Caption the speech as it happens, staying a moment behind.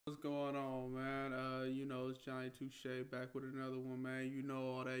Johnny Touche back with another one, man. You know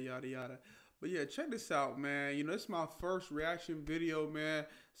all that yada yada. But yeah, check this out, man. You know, this is my first reaction video, man.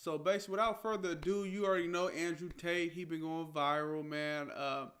 So basically, without further ado, you already know Andrew Tate. He been going viral, man.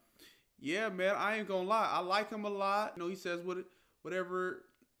 Yeah, man. I ain't gonna lie. I like him a lot. You know, he says whatever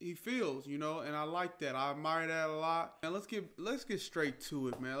he feels, you know, and I like that. I admire that a lot. And let's get straight to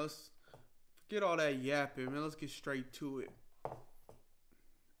it, man. Let's forget all that yapping, man. Let's get straight to it.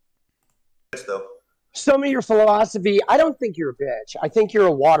 Though. Some of your philosophy, I don't think you're a bitch. I think you're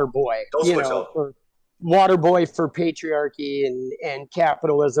a water boy. Water boy for patriarchy and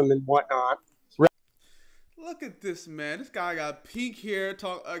capitalism and whatnot. Look at this, man. This guy got pink hair.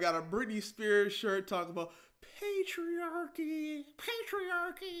 I got a Britney Spears shirt talking about patriarchy.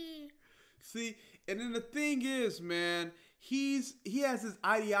 See, and then the thing is, man, he has his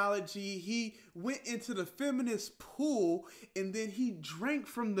ideology. He went into the feminist pool, and then he's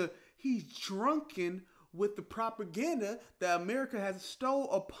drunken with the propaganda that America has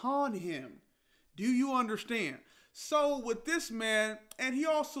stole upon him. Do you understand? So with this man, and he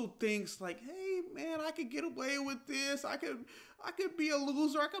also thinks like, hey man, I could get away with this. I could be a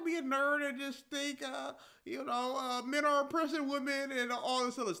loser. I could be a nerd and just think, men are oppressing women and all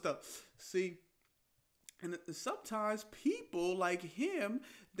this other stuff. See, and sometimes people like him,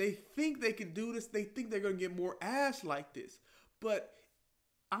 they think they can do this. They think they're going to get more ass like this. But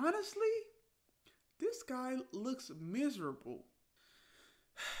honestly, this guy looks miserable.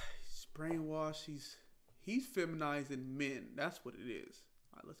 He's brainwashed. He's feminizing men. That's what it is.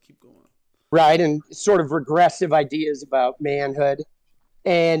 All right, let's keep going. Right, and sort of regressive ideas about manhood,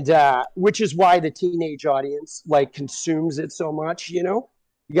 and which is why the teenage audience like consumes it so much. You know,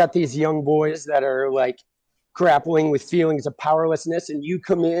 you got these young boys that are like grappling with feelings of powerlessness, and you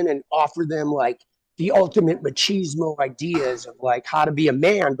come in and offer them like the ultimate machismo ideas of like how to be a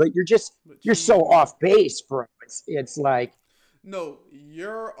man, but you're so off base, bro. It's like, no,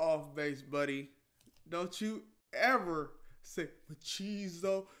 you're off base, buddy. Don't you ever say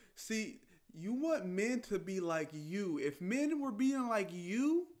machismo. See, you want men to be like you. If men were being like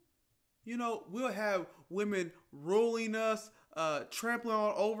you know, we'll have women ruling us, trampling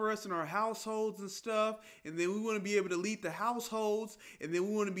all over us in our households and stuff. And then we want to be able to lead the households. And then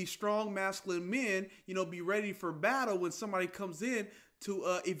we want to be strong, masculine men, you know, be ready for battle when somebody comes in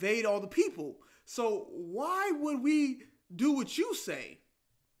to evade all the people. So why would we do what you say?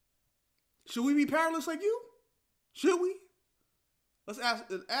 Should we be powerless like you? Should we? Let's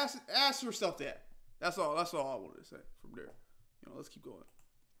ask yourself that. That's all I wanted to say from there. You know, let's keep going.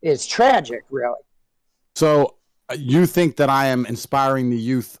 It's tragic, really. So you think that I am inspiring the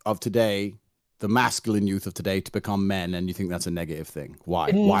youth of today, the masculine youth of today, to become men, and you think that's a negative thing? Why?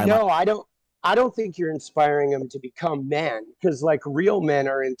 No, I don't think you're inspiring them to become men, because like real men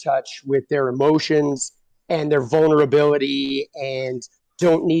are in touch with their emotions and their vulnerability and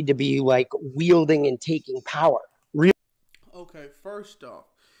don't need to be like wielding and taking power. Okay, first off,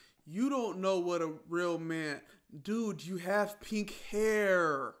 you don't know what a real man... Dude, you have pink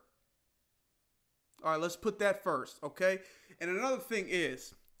hair. All right, let's put that first, okay? And another thing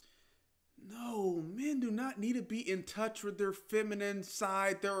is, no, men do not need to be in touch with their feminine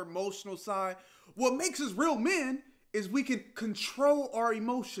side, their emotional side. What makes us real men is we can control our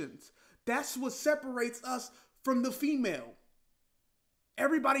emotions. That's what separates us from the female.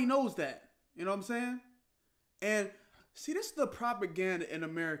 Everybody knows that. You know what I'm saying? And see, this is the propaganda in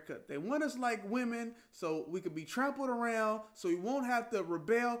America. They want us like women so we could be trampled around, so we won't have to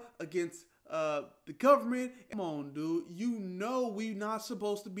rebel against the government. Come on, dude. You know we're not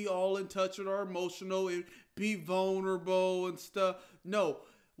supposed to be all in touch with our emotional and be vulnerable and stuff. No.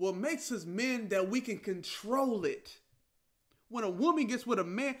 What makes us men that we can control it. When a woman gets with a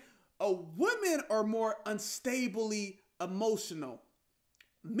man, women are more unstably emotional.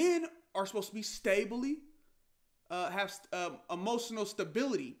 Men are supposed to be stably, have emotional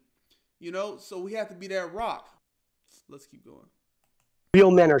stability, you know, so we have to be that rock. Let's keep going.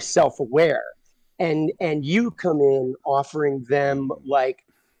 Real men are self-aware, and you come in offering them like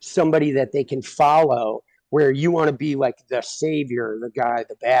somebody that they can follow, where you want to be like the savior, the guy,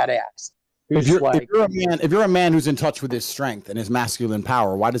 the badass. If you're a man who's in touch with his strength and his masculine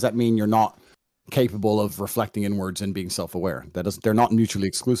power, why does that mean you're not capable of reflecting inwards and being self-aware? They're not mutually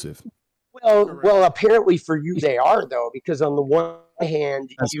exclusive. Well, apparently for you they are, though, because on the one hand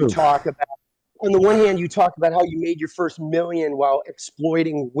you talk about how you made your first million while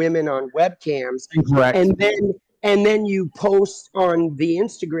exploiting women on webcams. Correct. And then you post on the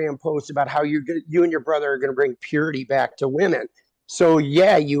Instagram post about how you and your brother are going to bring purity back to women. So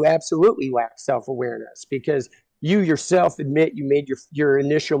yeah, you absolutely lack self-awareness, because you yourself admit you made your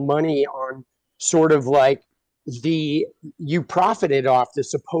initial money on sort of like you profited off the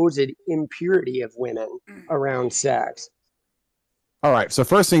supposed impurity of women around sex. All right. So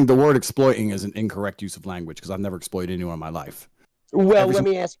first thing, the word exploiting is an incorrect use of language because I've never exploited anyone in my life. Well, let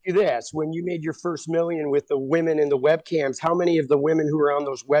me ask you this. When you made your first million with the women in the webcams, how many of the women who are on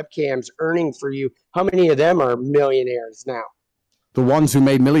those webcams earning for you, how many of them are millionaires now? The ones who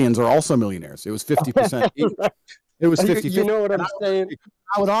made millions are also millionaires. It was 50%. It was 50. You know what I'm saying?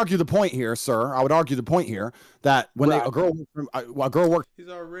 I would argue the point here, sir. I would argue the point here that when a girl works, he's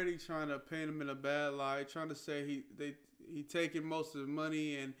already trying to paint him in a bad light, trying to say he taking most of the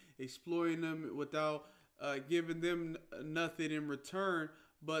money and exploiting them without giving them nothing in return.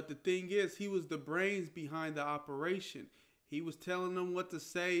 But the thing is, he was the brains behind the operation. He was telling them what to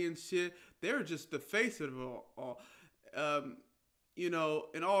say and shit. They're just the face of it all. You know,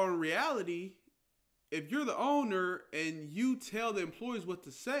 in all reality, if you're the owner and you tell the employees what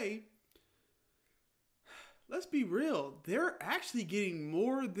to say, let's be real. They're actually getting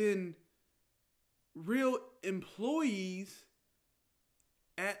more than real employees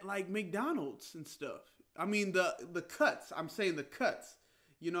at like McDonald's and stuff. I mean, the cuts. I'm saying the cuts.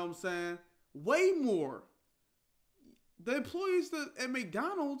 You know what I'm saying? Way more. The employees at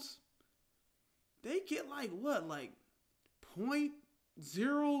McDonald's, they get like what? Like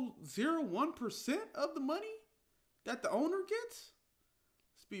 0.001% of the money that the owner gets?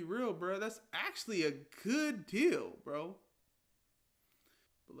 Let's be real, bro. That's actually a good deal, bro.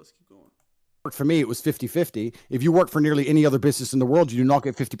 But let's keep going. For me, it was 50-50. If you work for nearly any other business in the world, you do not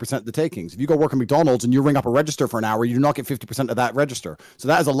get 50% of the takings. If you go work at McDonald's and you ring up a register for an hour, you do not get 50% of that register. So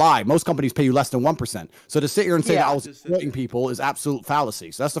that is a lie. Most companies pay you less than 1%. So to sit here and say that I was exploiting people is absolute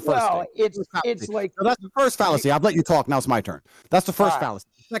fallacy. So that's the first thing. It's like... So that's the first fallacy. I've let you talk. Now it's my turn. That's the first fallacy.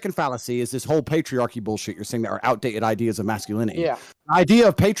 The second fallacy is this whole patriarchy bullshit you're saying that are outdated ideas of masculinity. Yeah. The idea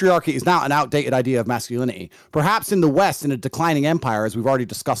of patriarchy is not an outdated idea of masculinity. Perhaps in the West, in a declining empire, as we've already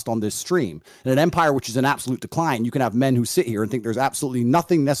discussed on this stream, in an empire which is in absolute decline, you can have men who sit here and think there's absolutely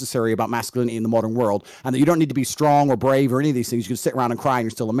nothing necessary about masculinity in the modern world, and that you don't need to be strong or brave or any of these things. You can sit around and cry and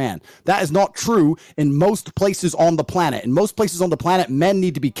you're still a man. That is not true in most places on the planet. In most places on the planet, men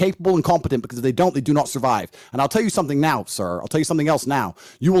need to be capable and competent, because if they don't, they do not survive. And I'll tell you something now, sir. I'll tell you something else now.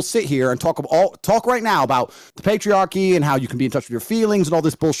 You will sit here and talk right now about the patriarchy and how you can be in touch with your feelings and all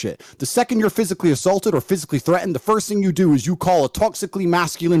this bullshit. The second you're physically assaulted or physically threatened, the first thing you do is you call a toxically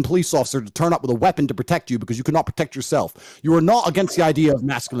masculine police officer to turn up with a weapon to protect you, because you cannot protect yourself. You are not against the idea of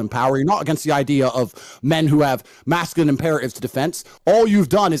masculine power. You're not against the idea of men who have masculine imperatives to defense. All you've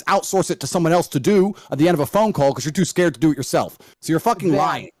done is outsource it to someone else to do at the end of a phone call because you're too scared to do it yourself. So you're fucking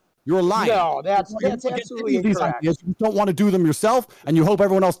lying. You're lying. No, that's absolutely incorrect. You don't want to do them yourself, and you hope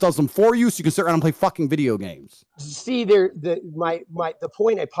everyone else does them for you, so you can sit around and play fucking video games. See, the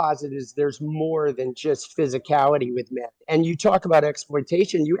point I posit is there's more than just physicality with men. And you talk about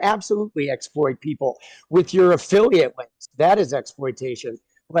exploitation. You absolutely exploit people with your affiliate links. That is exploitation.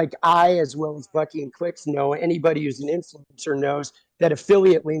 Like I, as well as Bucky and Clicks, know, anybody who's an influencer knows that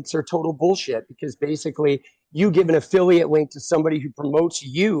affiliate links are total bullshit, because basically you give an affiliate link to somebody who promotes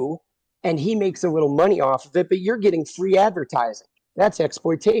you and he makes a little money off of it, but you're getting free advertising. That's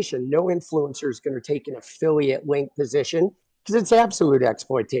exploitation. No influencer is going to take an affiliate link position, because it's absolute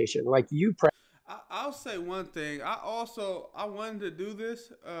exploitation. Like you. I'll say one thing. I wanted to do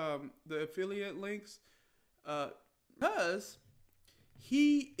this, the affiliate links, because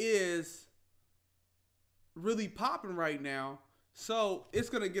he is really popping right now. So it's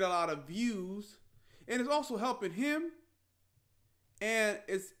going to get a lot of views. And it's also helping him, and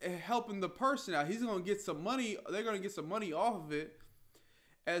it's helping the person out. He's going to get some money. They're going to get some money off of it,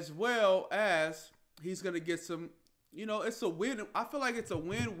 as well as he's going to get some, it's a win. I feel like it's a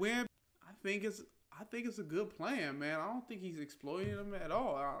win-win. I think it's a good plan, man. I don't think he's exploiting them at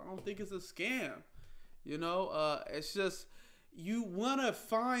all. I don't think it's a scam. It's just, you want to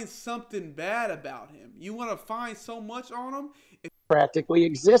find something bad about him. You want to find so much on him. Practically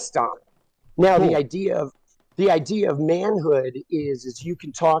exist on it. Now, the idea of manhood is you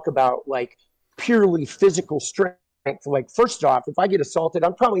can talk about like purely physical strength. Like, first off, if I get assaulted,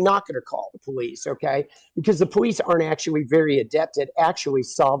 I'm probably not going to call the police, okay? Because the police aren't actually very adept at actually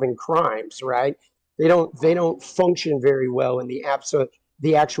solving crimes, right? They don't function very well in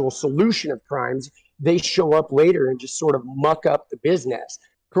the actual solution of crimes. They show up later and just sort of muck up the business.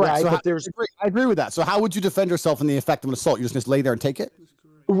 Correct. Right? So I agree with that. So how would you defend yourself in the effect of an assault? You just lay there and take it?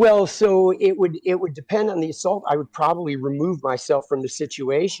 Well, so it would depend on the assault. I would probably remove myself from the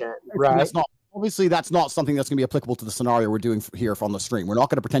situation, right? Obviously, that's not something that's going to be applicable to the scenario we're doing here on the stream. We're not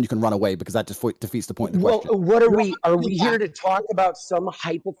going to pretend you can run away because that just defeats the point of the question. Well, what are we? Are we here to talk about some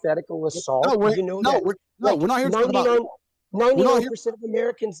hypothetical assault? No, we're, you know no, that, we're, no, we're not here to talk about. 99% of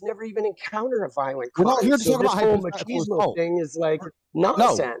Americans never even encounter a violent crime. We're not here to so talk this about whole hypothetical machismo assault. thing is like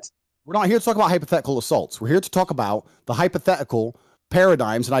nonsense. We're not here to talk about hypothetical assaults. We're here to talk about the hypothetical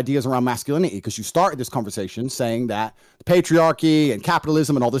paradigms and ideas around masculinity, because you started this conversation saying that the patriarchy and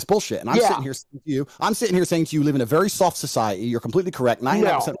capitalism and all this bullshit. And I'm sitting here saying to you, you live in a very soft society. You're completely correct.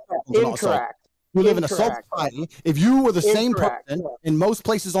 99% incorrect. You live in a soft society. If you were the same person in most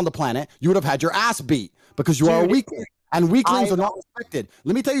places on the planet, you would have had your ass beat because you are a weakling. And weaklings are not respected.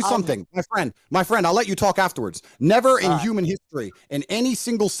 Let me tell you something, my friend, I'll let you talk afterwards. Never in human history, in any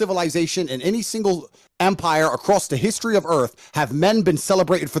single civilization, in any single empire across the history of Earth, have men been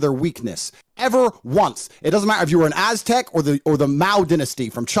celebrated for their weakness. Ever once. It doesn't matter if you were an Aztec or the Mao dynasty,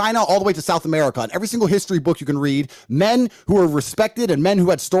 from China all the way to South America. In every single history book you can read, men who were respected and men who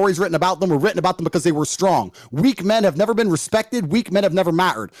had stories written about them were written about them because they were strong. Weak men have never been respected. Weak men have never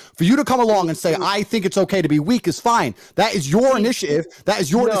mattered. For you to come along and say, I think it's okay to be weak, is fine. That is your initiative. That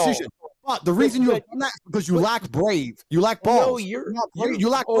is your decision. But the reason you have done that is because you lack brave. You lack balls. No, you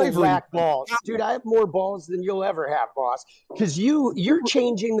lack bravery. Lack balls. Dude, I have more balls than you'll ever have, boss. Because you're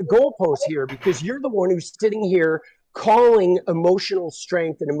changing the goalpost here, because you're the one who's sitting here calling emotional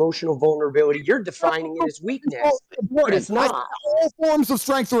strength and emotional vulnerability. You're defining it as weakness. But it's not. All forms of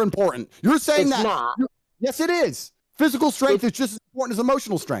strength are important. You're saying it's that. Not. Yes, it is. Physical strength is just as important as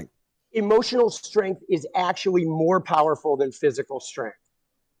emotional strength. Emotional strength is actually more powerful than physical strength.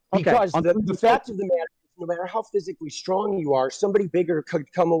 Because the fact of the matter is, no matter how physically strong you are, somebody bigger could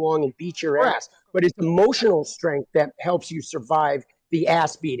come along and beat your ass. But it's emotional strength that helps you survive the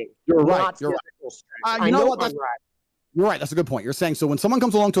ass beating. You're not right. Physical strength. I know what I'm right. You're right. That's a good point. You're saying, so when someone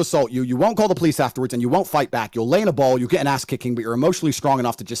comes along to assault you, you won't call the police afterwards and you won't fight back. You'll lay in a ball, you get an ass kicking, but you're emotionally strong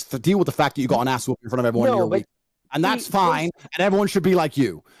enough to just deal with the fact that you got an ass whoop in front of everyone. No, but and that's fine, and everyone should be like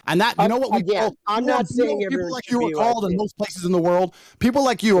you. And that, you know what we call, I'm not saying people like you are called in most places in the world. People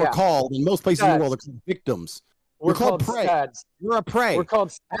like you are called in most places in the world. They're called victims. We're called prey. Studs. You're a prey. We're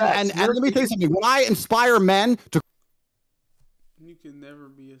called studs. And let me tell you something. When I inspire men to, you can never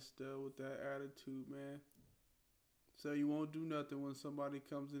be a stud with that attitude, man. So you won't do nothing when somebody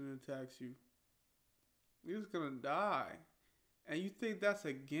comes in and attacks you. You're just gonna die. And you think that's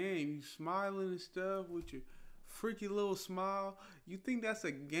a game? You smiling and stuff with your freaky little smile. You think that's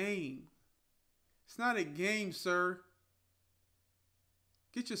a game? It's not a game, sir.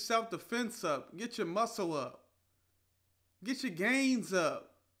 Get your self-defense up. Get your muscle up. Get your gains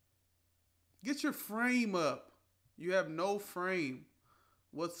up. Get your frame up. You have no frame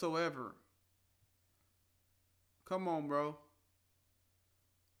whatsoever. Come on, bro.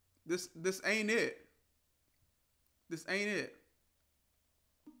 This ain't it. This ain't it.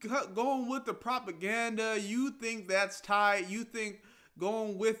 Going with the propaganda, you think that's tight. You think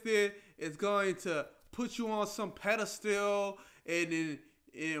going with it is going to put you on some pedestal and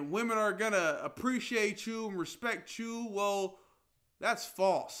women are going to appreciate you and respect you. Well, that's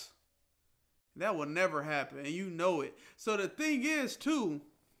false. That will never happen, and you know it. So the thing is, too,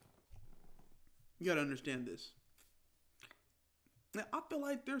 you got to understand this. Now, I feel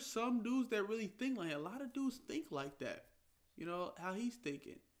like there's some dudes that really think like that. A lot of dudes think like that. You know, how he's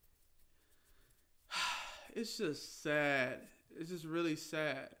thinking. It's just sad. It's just really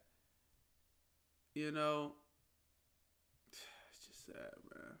sad. You know, it's just sad,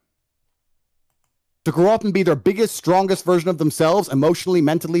 man. To grow up and be their biggest, strongest version of themselves, emotionally,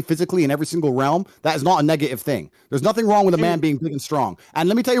 mentally, physically, in every single realm, that is not a negative thing. There's nothing wrong with a man being big and strong. And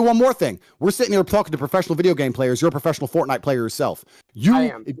let me tell you one more thing. We're sitting here talking to professional video game players. You're a professional Fortnite player yourself. I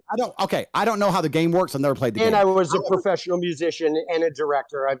am. I don't know how the game works. I've never played the game. And I was a professional musician and a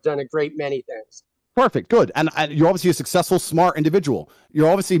director. I've done a great many things. Perfect. Good. And you're obviously a successful, smart individual. You're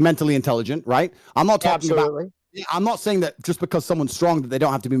obviously mentally intelligent, right? I'm not talking about, I'm not saying that just because someone's strong that they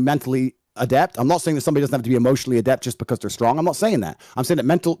don't have to be mentally adept. I'm not saying that somebody doesn't have to be emotionally adept just because they're strong. I'm not saying that. I'm saying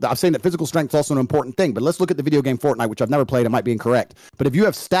that physical strength is also an important thing. But let's look at the video game Fortnite, which I've never played. It might be incorrect. But if you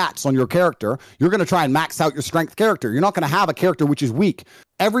have stats on your character, you're going to try and max out your strength character. You're not going to have a character which is weak.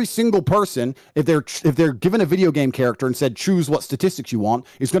 Every single person, if they're given a video game character and said choose what statistics you want,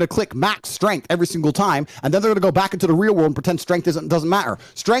 is going to click max strength every single time, and then they're going to go back into the real world and pretend strength doesn't matter.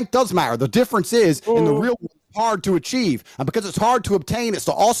 Strength does matter. The difference is in the real world, hard to achieve, and because it's hard to obtain, it's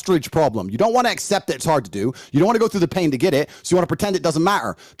the ostrich problem. You don't want to accept that it's hard to do. You don't want to go through the pain to get it, so you want to pretend it doesn't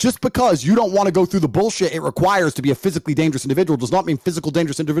matter. Just because you don't want to go through the bullshit it requires to be a physically dangerous individual does not mean physical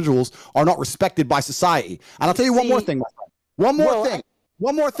dangerous individuals are not respected by society. And I'll tell you one more thing, my friend. One more thing.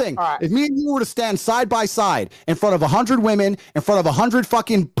 One more thing. All right. If me and you were to stand side by side in front of 100 women, in front of 100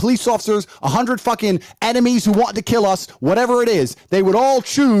 fucking police officers, 100 fucking enemies who want to kill us, whatever it is, they would all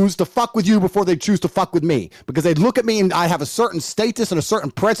choose to fuck with you before they choose to fuck with me. Because they'd look at me and I have a certain status and a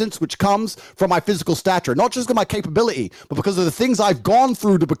certain presence which comes from my physical stature. Not just because of my capability, but because of the things I've gone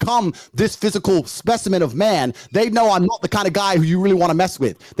through to become this physical specimen of man. They know I'm not the kind of guy who you really want to mess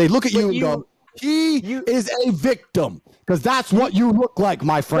with. They look at you and go, he is a victim, because that's what you look like,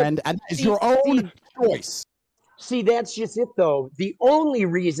 my friend, and that is your own choice. See, that's just it, though. The only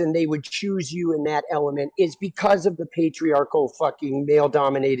reason they would choose you in that element is because of the patriarchal fucking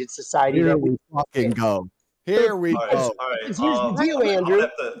male-dominated society. Here that we fucking go. Here we go. Here's the deal, Andrew.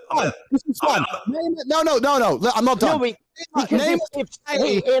 This is fun. No. I'm not done.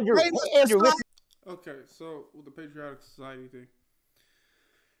 Hey, Andrew, listen. Okay, so with the patriotic society thing,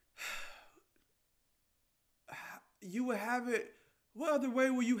 you would have it. What other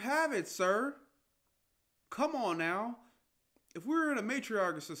way will you have it, sir? Come on now. If we're in a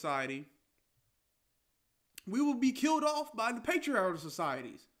matriarchal society, we will be killed off by the patriarchal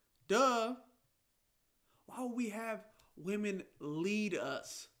societies. Duh. Why would we have women lead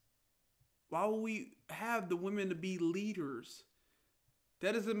us? Why would we have the women to be leaders?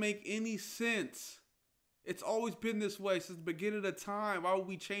 That doesn't make any sense. It's always been this way since the beginning of time. Why would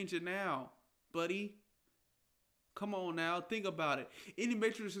we change it now, buddy? Come on now, think about it. Any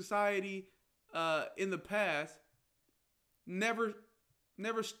matriarchal society in the past never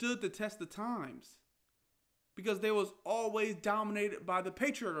stood the test of times because they was always dominated by the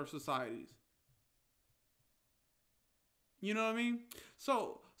patriarchal societies. You know what I mean?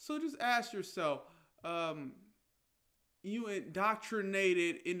 So just ask yourself, you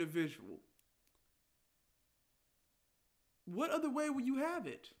indoctrinated individual, what other way would you have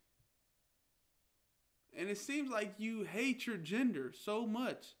it? And it seems like you hate your gender so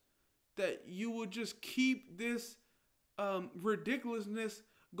much that you will just keep this ridiculousness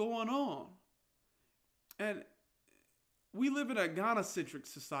going on. And we live in a Ghana-centric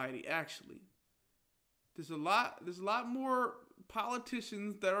society, actually. There's a lot more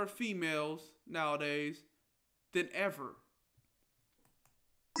politicians that are females nowadays than ever.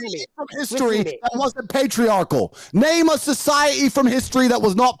 From history that wasn't patriarchal. Name a society from history that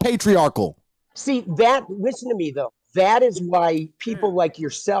was not patriarchal. See, listen to me, though. That is why people like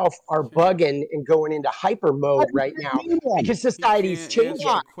yourself are bugging and going into hyper mode right now, because society's changing.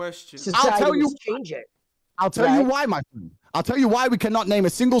 Society's changing. I'll tell you why, my friend. I'll tell you why we cannot name a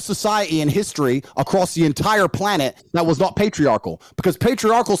single society in history across the entire planet that was not patriarchal. Because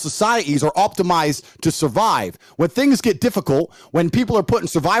patriarchal societies are optimized to survive. When things get difficult, when people are put in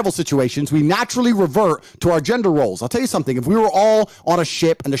survival situations, we naturally revert to our gender roles. I'll tell you something. If we were all on a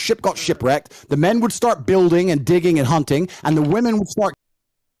ship and the ship got shipwrecked, the men would start building and digging and hunting, and the women would start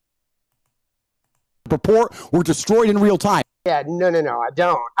report were destroyed in real time. Yeah, no, I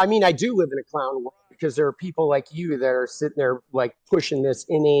don't. I mean, I do live in a clown world because there are people like you that are sitting there like pushing this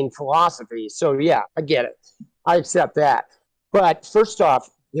inane philosophy. So yeah, I get it. I accept that. But first off,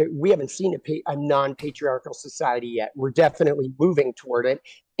 we haven't seen a non-patriarchal society yet. We're definitely moving toward it.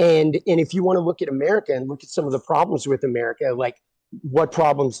 And if you want to look at America and look at some of the problems with America, like what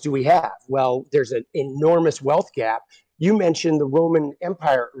problems do we have? Well, there's an enormous wealth gap. You mentioned the Roman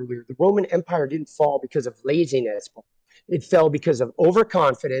Empire earlier. The Roman Empire didn't fall because of laziness. It fell because of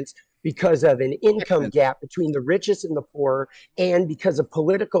overconfidence, because of an income gap between the richest and the poor, and because of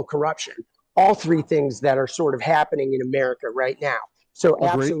political corruption. All three things that are sort of happening in America right now. So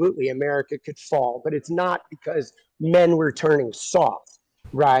absolutely, America could fall, but it's not because men were turning soft,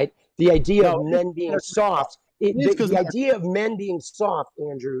 right? The idea of men being soft, the idea of men being soft,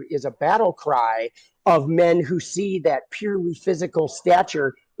 Andrew, is a battle cry of men who see that purely physical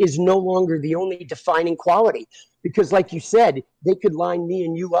stature is no longer the only defining quality. Because like you said, they could line me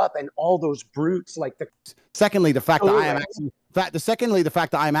and you up and all those brutes like the... Secondly, the fact that I am actually... the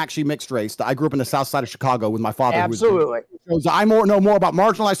fact that I'm actually mixed race, that I grew up in the south side of Chicago with my father. Absolutely. Shows I know more about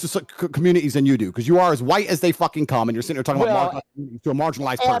marginalized communities than you do, because you are as white as they fucking come, and you're sitting there talking about marginalized communities to a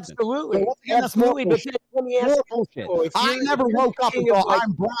marginalized person. Absolutely. So absolutely. But let me ask you, I never woke up and thought,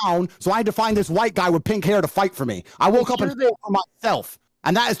 I'm brown, so I had to find this white guy with pink hair to fight for me. I woke up and fought for myself.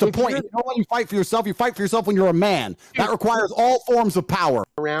 And that is the point. You know when you fight for yourself when you're a man. That requires all forms of power.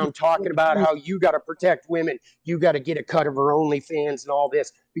 Around talking about how you got to protect women, you got to get a cut of her OnlyFans and all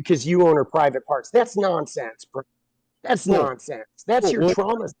this because you own her private parts. That's nonsense, bro. That's nonsense. That's your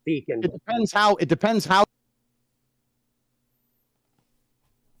trauma speaking. It depends how.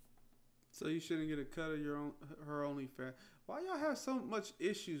 So you shouldn't get a cut of her OnlyFans. Why y'all have so much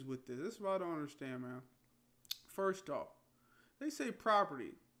issues with this? This is what I don't understand, man. First off, They say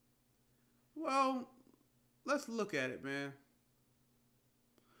property. Well, let's look at it, man.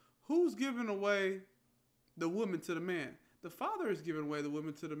 Who's giving away the woman to the man? The father is giving away the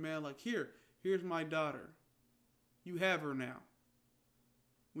woman to the man, like, here's my daughter. You have her now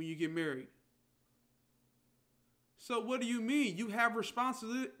when you get married. So what do you mean? You have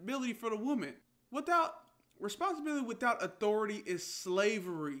responsibility for the woman. Responsibility without authority is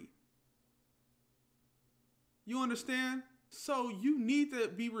slavery. You understand? So you need to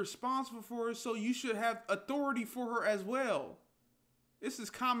be responsible for her, so you should have authority for her as well. This is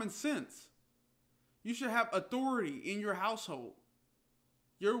common sense. You should have authority in your household.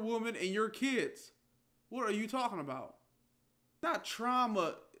 Your woman and your kids. What are you talking about? Not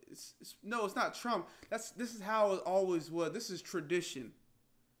trauma. No, it's not trauma. This is how it always was. This is tradition,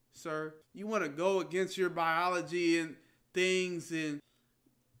 sir. You want to go against your biology and things, and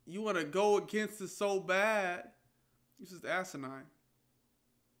you want to go against it so bad. This is asinine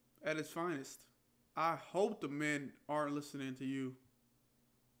at its finest. I hope the men aren't listening to you.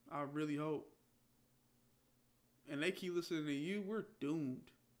 I really hope. And they keep listening to you, we're doomed.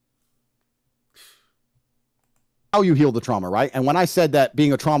 How you heal the trauma, right? And when I said that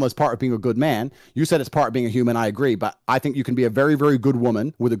being a trauma is part of being a good man, you said it's part of being a human. I agree. But I think you can be a very, very good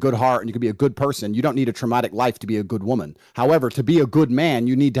woman with a good heart, and you can be a good person. You don't need a traumatic life to be a good woman. However, to be a good man,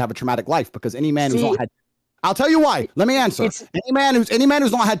 you need to have a traumatic life, because any man who's not had... I'll tell you why. Let me answer. Any man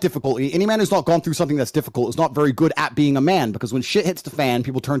who's not had difficulty, any man who's not gone through something that's difficult is not very good at being a man, because when shit hits the fan,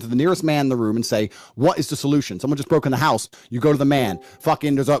 people turn to the nearest man in the room and say, what is the solution? Someone just broke in the house, you go to the man.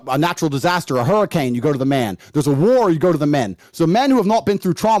 Fucking there's a natural disaster, a hurricane, you go to the man. There's a war, you go to the men. So men who have not been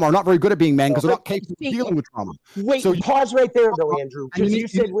through trauma are not very good at being men, because they're not capable of dealing with trauma. Wait, so pause right there though, Andrew. Because you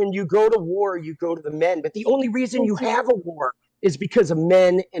said when you go to war, you go to the men. But the only reason you have a war is because of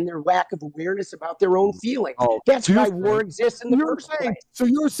men and their lack of awareness about their own feelings. That's why war exists in the first place. So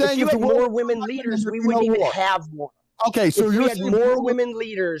you're saying if you had more women leaders, we wouldn't even have war. Okay, so if we had more women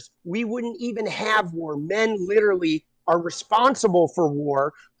leaders, we wouldn't even have war. Men literally are responsible for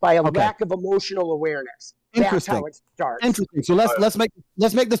war by a lack of emotional awareness. That's how it starts. Interesting. So let's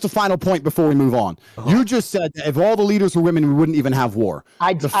make this the final point before we move on. You just said that if all the leaders were women, we wouldn't even have war.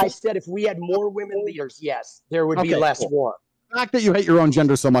 I said if we had more women leaders, yes, there would be less war. The fact that you hate your own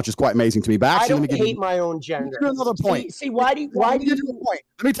gender so much is quite amazing to me. But actually, I don't hate my own gender. Another point. See, why do you? Let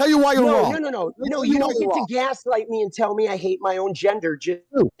me tell you why you're wrong. No, you don't get to gaslight me and tell me I hate my own gender just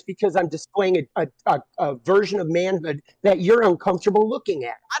because I'm displaying a version of manhood that you're uncomfortable looking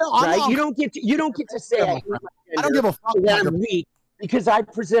at. You don't get to say I hate my gender. I don't give a fuck that I'm weak, because I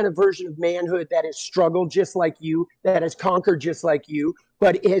present a version of manhood that has struggled just like you, that has conquered just like you,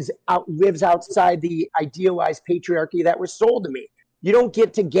 but lives outside the idealized patriarchy that was sold to me. You don't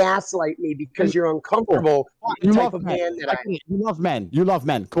get to gaslight me because you're uncomfortable with the type of man that I am. You love men. You love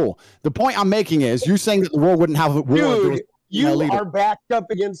men. Cool. The point I'm making is you're saying that the world wouldn't have a war. Dude, you are backed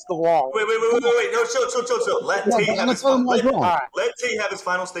up against the wall. Wait. No, chill. Let Tate have his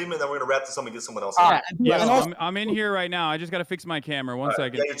final statement, then we're going to wrap this up and get someone else. I'm in here right now. I just got to fix my camera. One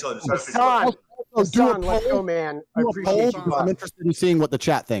second. Yeah, you're chilling. Let's go, man. I appreciate you. I'm interested in seeing what the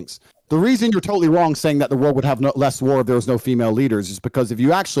chat thinks. The reason you're totally wrong saying that the world would have less war if there was no female leaders is because if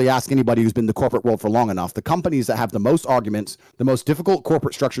you actually ask anybody who's been in the corporate world for long enough, the companies that have the most arguments, the most difficult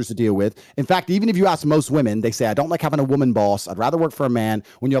corporate structures to deal with, in fact, even if you ask most women, they say, I don't like having a woman boss. I'd rather work for a man.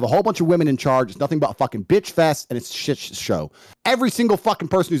 When you have a whole bunch of women in charge, it's nothing but a fucking bitch fest and it's a shit show. Every single fucking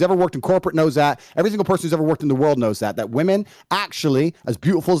person who's ever worked in corporate knows that. Every single person who's ever worked in the world knows that women actually, as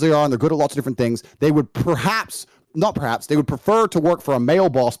beautiful as they are and they're good at lots of different things, they would they would prefer to work for a male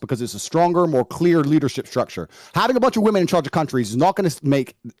boss because it's a stronger, more clear leadership structure. Having a bunch of women in charge of countries is not going to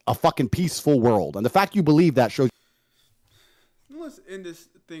make a fucking peaceful world. And the fact you believe that shows. Let's end this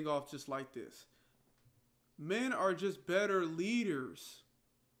thing off just like this. Men are just better leaders.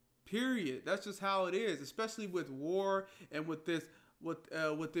 Period. That's just how it is, especially with war and with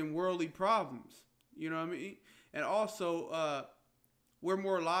within worldly problems. You know what I mean? And also, we're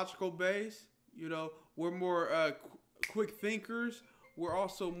more logical based. We're more quick thinkers. We're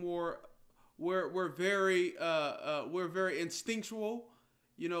also more we're very instinctual.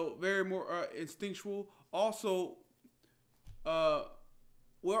 Very more instinctual. Also,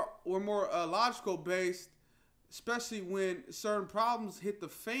 we're more logical based, especially when certain problems hit the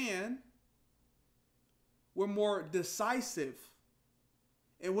fan. We're more decisive,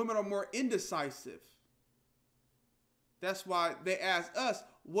 and women are more indecisive. That's why they ask us,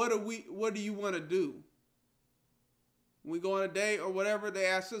 what do you want to do? When we go on a date or whatever, they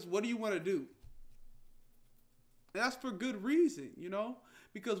ask us, what do you want to do? And that's for good reason,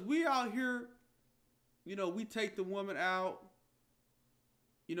 because we out here, we take the woman out,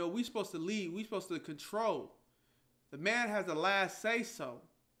 You know, we supposed to lead. We supposed to control. The man has the last say so.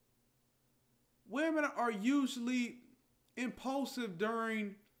 Women are usually impulsive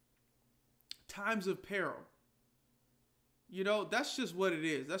during times of peril. You know, that's just what it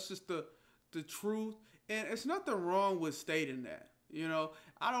is. That's just the truth. And it's nothing wrong with stating that. You know,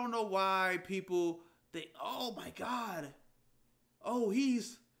 I don't know why people think, oh my God, oh,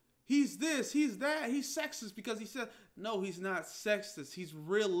 he's this, he's that, he's sexist because he said, no, he's not sexist. He's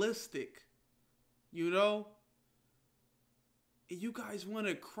realistic. You know? You guys want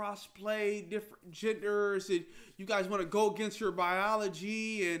to cross-play different genders, and you guys want to go against your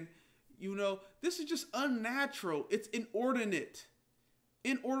biology, and, you know, this is just unnatural. It's inordinate.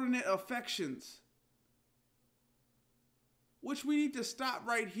 Inordinate affections. Which we need to stop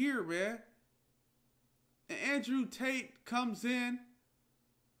right here, man. And Andrew Tate comes in.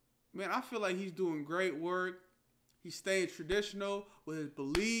 Man, I feel like he's doing great work. He's staying traditional with his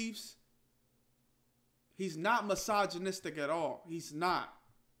beliefs. He's not misogynistic at all. He's not.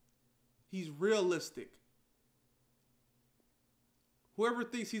 He's realistic. Whoever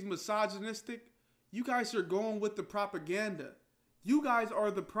thinks he's misogynistic, you guys are going with the propaganda. You guys are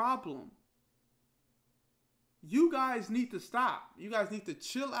the problem. You guys need to stop. You guys need to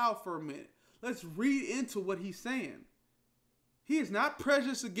chill out for a minute. Let's read into what he's saying. He is not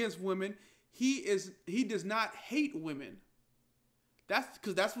prejudiced against women. He does not hate women. That's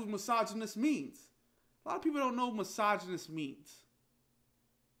because that's what misogynist means. A lot of people don't know what misogynist means.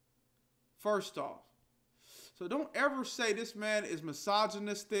 First off. So don't ever say this man is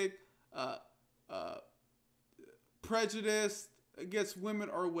misogynistic, prejudiced against women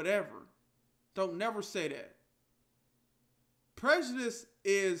or whatever. Don't never say that. Prejudice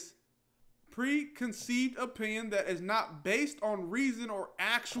is preconceived opinion that is not based on reason or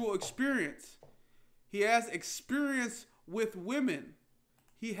actual experience. He has experience with women.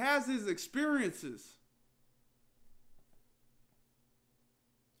 He has his experiences.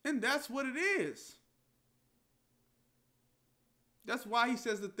 And that's what it is. That's why he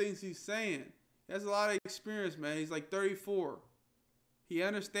says the things he's saying. He has a lot of experience, man. He's like 34. He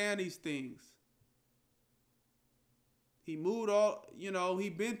understands these things. He moved all, you know, he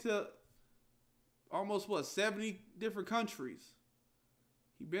been to almost, 70 different countries.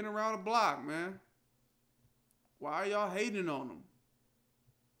 He been around the block, man. Why are y'all hating on him?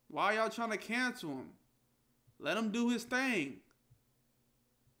 Why are y'all trying to cancel him? Let him do his thing.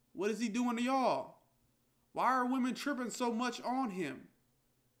 What is he doing to y'all? Why are women tripping so much on him?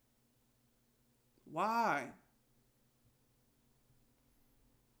 Why?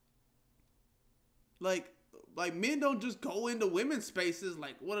 Like men don't just go into women's spaces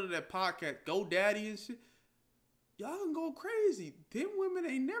like what are that podcast, GoDaddy and shit. Y'all can go crazy. Them women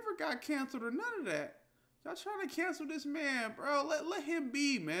ain't never got canceled or none of that. Y'all trying to cancel this man, bro. Let him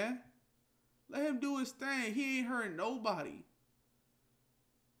be, man. Let him do his thing. He ain't hurting nobody.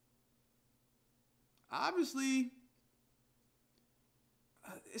 Obviously,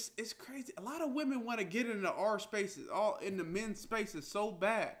 it's crazy. A lot of women want to get into our spaces, all in the men's spaces so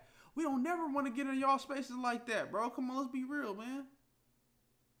bad. We don't never want to get in y'all spaces like that, bro. Come on, let's be real, man.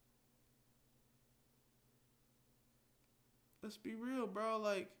 Let's be real, bro.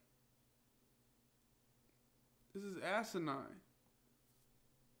 Like, this is asinine.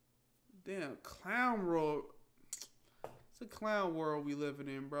 Damn, clown world. It's a clown world we living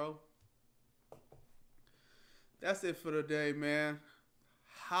in, bro. That's it for today, man.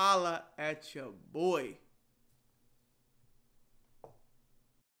 Holla at your boy.